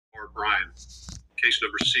Bryan. Case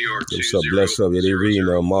number CR2. What's up? Bless up. Yeah, they reading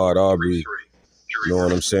Ahmaud Arbery. You know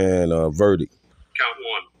what I'm saying? Verdict. Count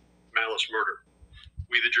 1, malice murder.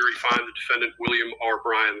 We, the jury, find the defendant William R.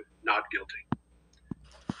 Bryan not guilty.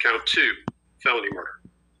 Count 2, felony murder.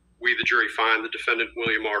 We, the jury, find the defendant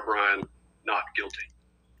William R. Bryan not guilty.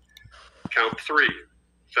 Count 3,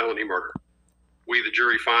 felony murder. We, the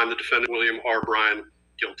jury, find the defendant William R. Bryan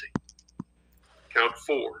guilty. Count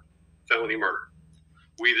 4, felony murder.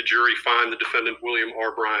 We, the jury, find the defendant William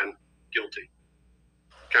R. Bryan guilty.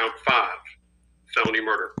 Count 5, felony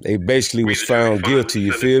murder. They basically was found guilty,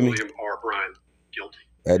 you feel me? William R. Bryan guilty.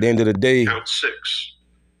 At the end of the day, Count 6,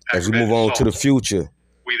 as we move on to the future,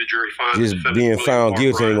 we, the jury, find just being found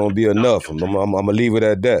guilty ain't gonna be enough. I'm gonna leave it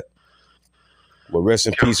at that. But rest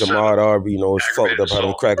in peace, Ahmaud Arbery. You know, it's fucked up how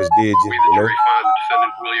them crackers did you. We, the jury, find the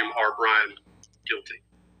defendant William R. Bryan guilty.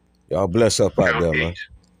 Y'all bless up out there, man.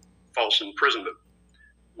 False imprisonment.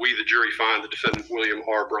 We, the jury, find the defendant William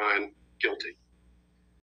R. Bryan guilty.